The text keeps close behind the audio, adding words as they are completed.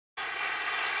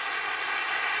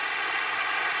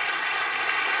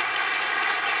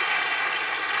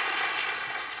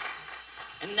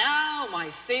now, my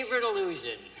favorite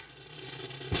illusion.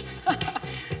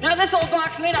 Now, this old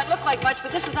box may not look like much,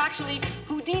 but this is actually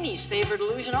Houdini's favorite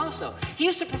illusion also. He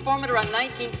used to perform it around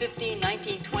 1915,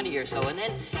 1920 or so, and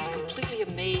then completely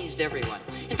amazed everyone.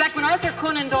 In fact, when Arthur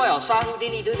Conan Doyle saw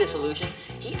Houdini do this illusion,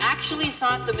 he actually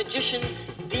thought the magician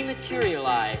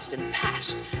dematerialized and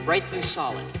passed right through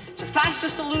solid. It's the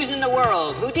fastest illusion in the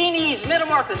world, Houdini's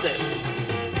Metamorphosis.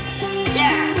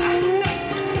 Yeah!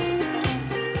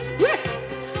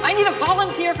 I need a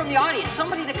volunteer from the audience,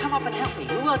 somebody to come up and help me.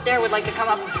 Who out there would like to come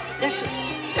up? There's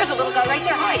a little guy right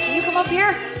there. Hi, can you come up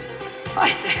here?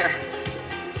 Hi there.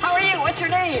 How are you? What's your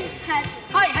name? Hadley.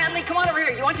 Hi, Hadley. Come on over here.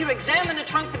 You want you to examine the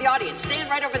trunk for the audience. Stand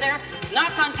right over there.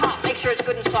 Knock on top. Make sure it's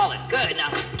good and solid. Good.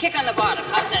 Now, kick on the bottom.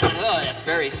 How's that? Oh, that's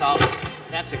very solid.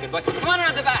 That's a good boy. Come on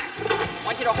around the back. I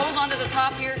want you to hold on to the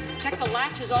top here. Check the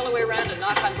latches all the way around and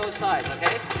knock on both sides,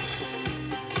 okay?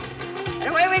 And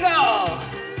away we go.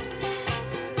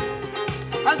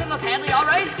 How's it look, Hadley? All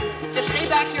right? Just stay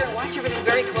back here and watch everything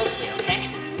very closely, okay?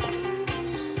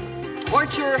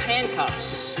 Torture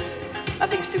handcuffs.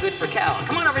 Nothing's too good for Cal.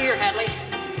 Come on over here, Hadley.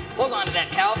 Hold on to that,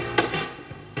 Cal.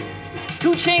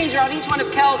 2 chains are on each one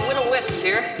of Cal's little wrists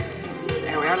here.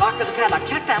 There we are, locked to the padlock.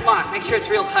 Check that lock. Make sure it's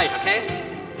real tight, okay?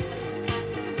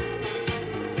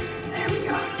 There we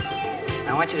go.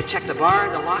 Now I want you to check the bar,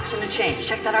 the locks, and the chains.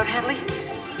 Check that out, Hadley.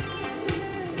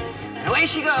 And away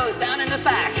she goes, down in the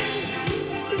sack.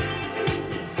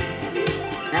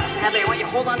 Now, Hadley, I want you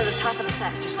to hold on to the top of the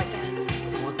sack, just like that.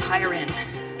 And we'll tie her in.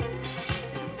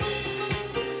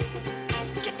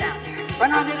 Get down there.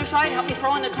 Run around the other side, help me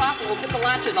throw on the top, and we'll put the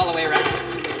latches all the way around.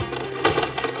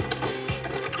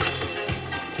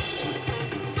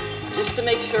 Just to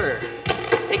make sure.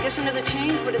 Take this into the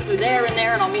chain, put it through there and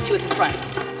there, and I'll meet you at the front. You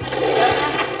got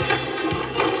that?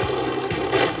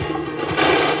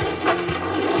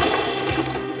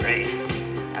 Great.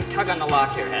 Now tug on the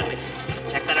lock here, Hadley.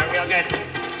 Check that out real good.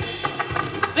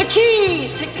 The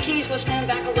keys! Take the keys, go stand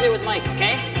back over there with Mike,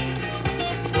 okay?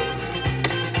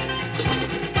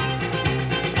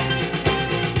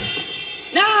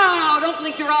 Now, don't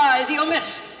blink your eyes, you'll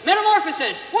miss.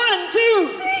 Metamorphosis. 1, 2,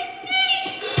 3.